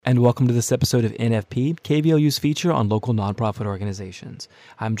And welcome to this episode of NFP, KVOU's feature on local nonprofit organizations.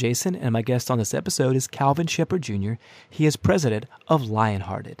 I'm Jason, and my guest on this episode is Calvin Shepard Jr. He is president of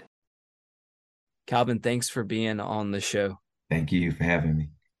Lionhearted. Calvin, thanks for being on the show. Thank you for having me.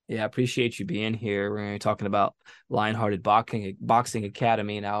 Yeah, I appreciate you being here. We're going to be talking about Lionhearted Boxing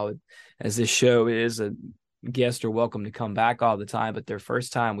Academy. Now, as this show is, a guests are welcome to come back all the time, but their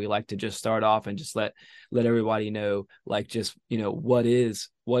first time, we like to just start off and just let everybody know, what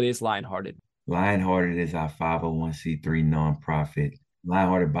is Lionhearted. Lionhearted is our 501c3 nonprofit.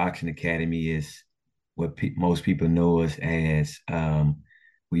 Lionhearted Boxing Academy is what most people know us as.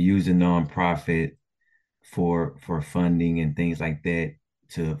 We use a nonprofit for funding and things like that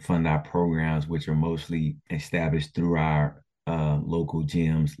to fund our programs, which are mostly established through our local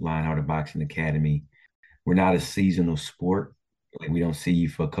gyms, Lionhearted Boxing Academy. We're not a seasonal sport. Like, we don't see you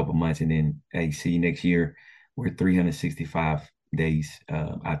for a couple months and then, hey, see you next year. We're 365 days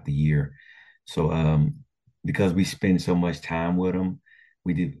out the year. So because we spend so much time with them,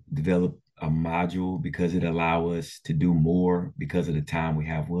 we develop a module because it allows us to do more because of the time we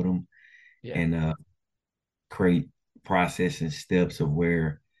have with them. Yeah. And create process and steps of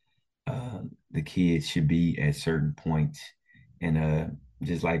where the kids should be at certain points. And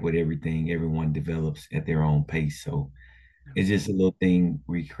just like with everything, everyone develops at their own pace. So it's just a little thing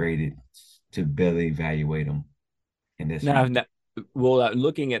we created to better evaluate them. And that's Now,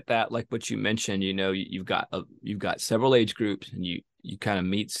 looking at that, like what you mentioned, you've got several age groups, and you kind of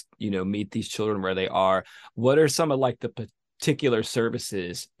meet these children where they are. What are some of like the particular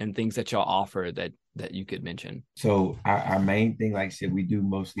services and things that y'all offer that you could mention? So our main thing, like I said, we do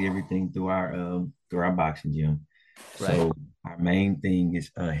mostly everything through our boxing gym. Right. So our main thing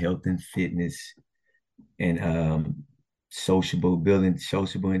is health and fitness and building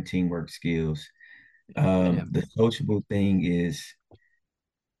sociable and teamwork skills. Yeah. The sociable thing is,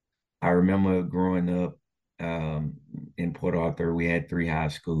 I remember growing up in Port Arthur, we had three high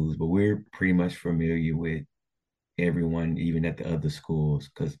schools, but we're pretty much familiar with everyone, even at the other schools,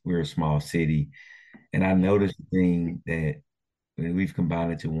 because we're a small city. And I noticed the thing that when we've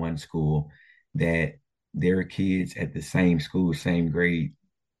combined it to one school, that there are kids at the same school, same grade,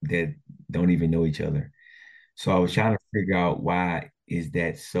 that don't even know each other. So I was trying to figure out why is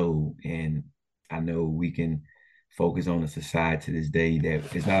that so. And I know we can focus on a society to this day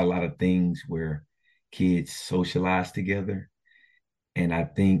that there's not a lot of things where kids socialize together. And I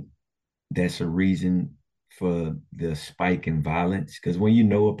think that's a reason for the spike in violence. Because when you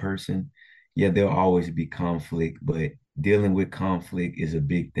know a person, yeah, there'll always be conflict, but dealing with conflict is a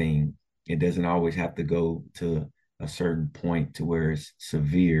big thing. It doesn't always have to go to a certain point to where it's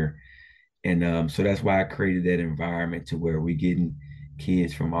severe. And so that's why I created that environment to where we're getting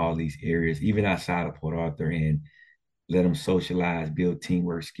kids from all these areas, even outside of Port Arthur, and let them socialize, build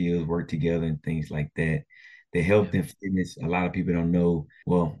teamwork skills, work together, and things like that. The health and fitness, a lot of people don't know.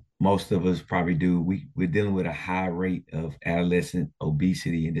 Well, most of us probably do. We're dealing with a high rate of adolescent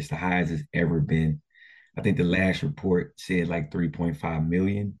obesity, and it's the highest it's ever been. I think the last report said like 3.5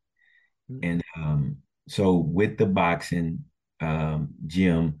 million. And so with the boxing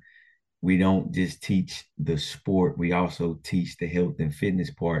gym, we don't just teach the sport, we also teach the health and fitness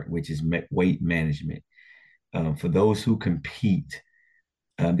part, which is weight management. For those who compete,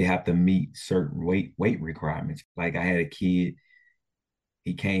 they have to meet certain weight requirements. Like, I had a kid,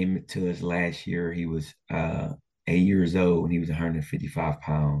 he came to us last year. He was 8 years old and he was 155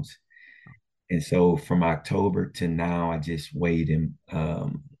 pounds. And so from October to now, I just weighed him,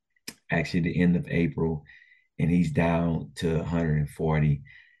 actually the end of April, and he's down to 140.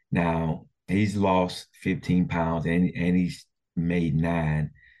 Now, he's lost 15 pounds and he's made 9.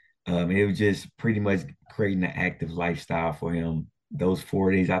 It was just pretty much creating an active lifestyle for him. Those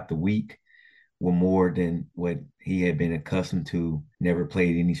 4 days out the week were more than what he had been accustomed to. Never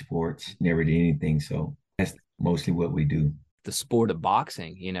played any sports, never did anything. So that's mostly what we do. The sport of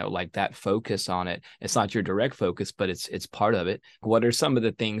boxing, like that focus on it. It's not your direct focus, but it's part of it. What are some of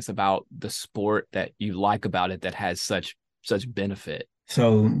the things about the sport that you like about it that has such benefit?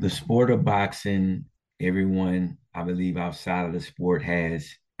 So the sport of boxing, everyone, I believe, outside of the sport has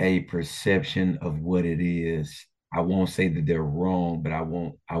a perception of what it is. I won't say that they're wrong, but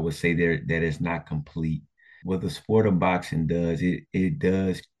I would say that it's not complete. What the sport of boxing does, it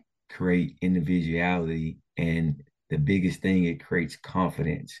does create individuality, and the biggest thing, it creates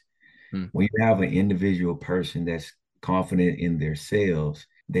confidence. Hmm. When you have an individual person that's confident in themselves,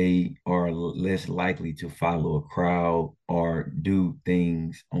 they are less likely to follow a crowd or do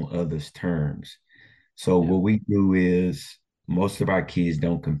things on others' terms. So Yeah. what we do is, most of our kids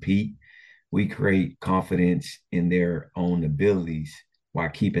don't compete. We create confidence in their own abilities while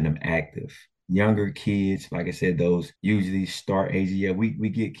keeping them active. Younger kids, like I said, those usually start age. Yeah, we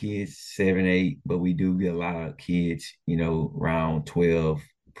get kids 7, 8, but we do get a lot of kids, around 12,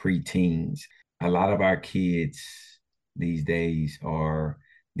 preteens. A lot of our kids these days are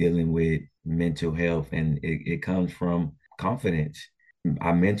dealing with mental health, and it comes from confidence.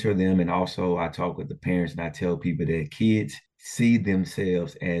 I mentor them, and also I talk with the parents, and I tell people that kids see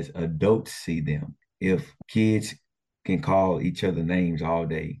themselves as adults see them. If kids can call each other names all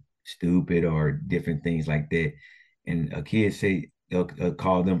day, stupid or different things like that, and a kid say they'll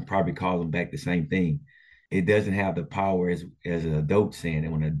probably call them back the same thing. It doesn't have the power as an adult saying it.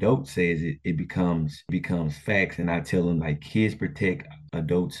 When an adult says it, it becomes facts. And I tell them, like, kids protect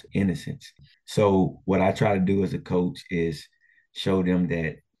adults' innocence. So what I try to do as a coach is show them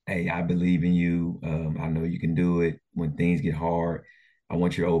that, hey, I believe in you. I know you can do it. When things get hard, I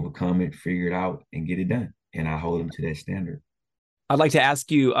want you to overcome it, figure it out, and get it done. And I hold them to that standard. I'd like to ask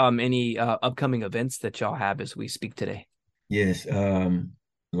you any upcoming events that y'all have as we speak today. Yes,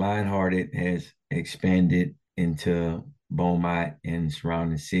 Lionhearted has expanded into Beaumont and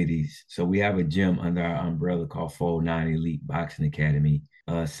surrounding cities. So we have a gym under our umbrella called Fold 9 Elite Boxing Academy.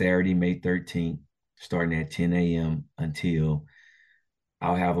 Saturday, May 13th, starting at 10 a.m. until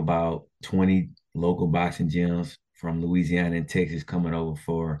I'll have about 20 local boxing gyms from Louisiana and Texas coming over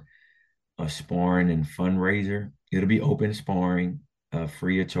for a sparring and fundraiser. It'll be open sparring,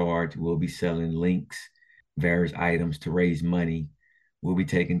 free of charge. We'll be selling links, various items to raise money. We'll be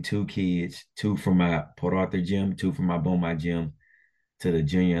taking 2 kids, 2 from my Port Arthur gym, 2 from my Beaumont gym, to the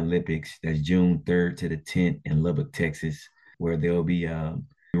Junior Olympics. That's June 3rd to the 10th in Lubbock, Texas, where they'll be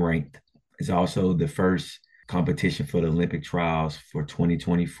ranked. It's also the first competition for the Olympic trials for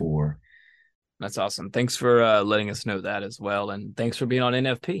 2024. That's awesome. Thanks for letting us know that as well. And thanks for being on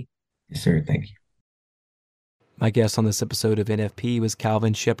NFP. Yes, sir. Thank you. My guest on this episode of NFP was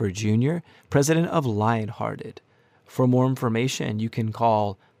Calvin Shepard Jr., president of Lionhearted. For more information, you can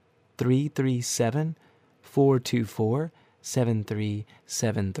call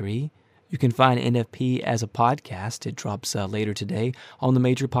 337-424-7373. You can find NFP as a podcast. It drops later today on the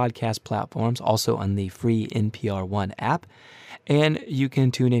major podcast platforms, also on the free NPR One app. And you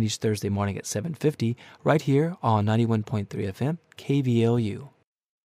can tune in each Thursday morning at 7:50 right here on 91.3 FM KVLU.